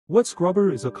Wet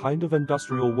scrubber is a kind of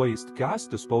industrial waste gas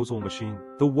disposal machine.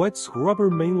 The wet scrubber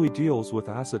mainly deals with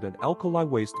acid and alkali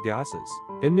waste gases,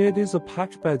 and it is a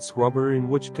packed bed scrubber in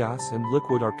which gas and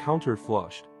liquid are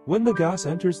counter-flushed. When the gas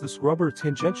enters the scrubber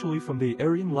tangentially from the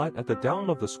air inlet at the down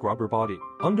of the scrubber body,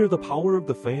 under the power of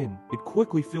the fan, it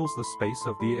quickly fills the space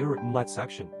of the air inlet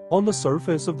section. On the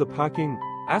surface of the packing,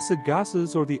 acid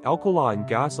gases or the alkaline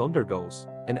gas undergoes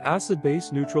an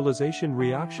acid-base neutralization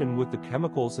reaction with the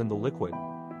chemicals in the liquid.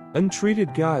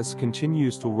 Untreated gas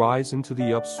continues to rise into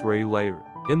the upspray layer.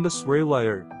 In the spray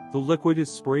layer, the liquid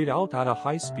is sprayed out at a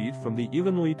high speed from the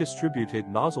evenly distributed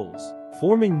nozzles,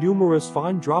 forming numerous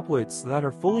fine droplets that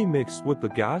are fully mixed with the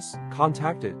gas,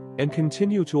 contacted, and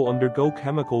continue to undergo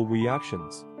chemical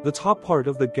reactions. The top part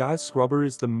of the gas scrubber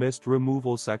is the mist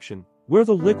removal section, where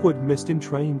the liquid mist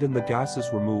entrained in the gas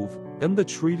is removed, and the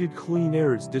treated clean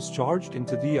air is discharged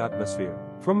into the atmosphere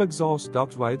from exhaust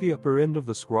duct via the upper end of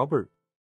the scrubber.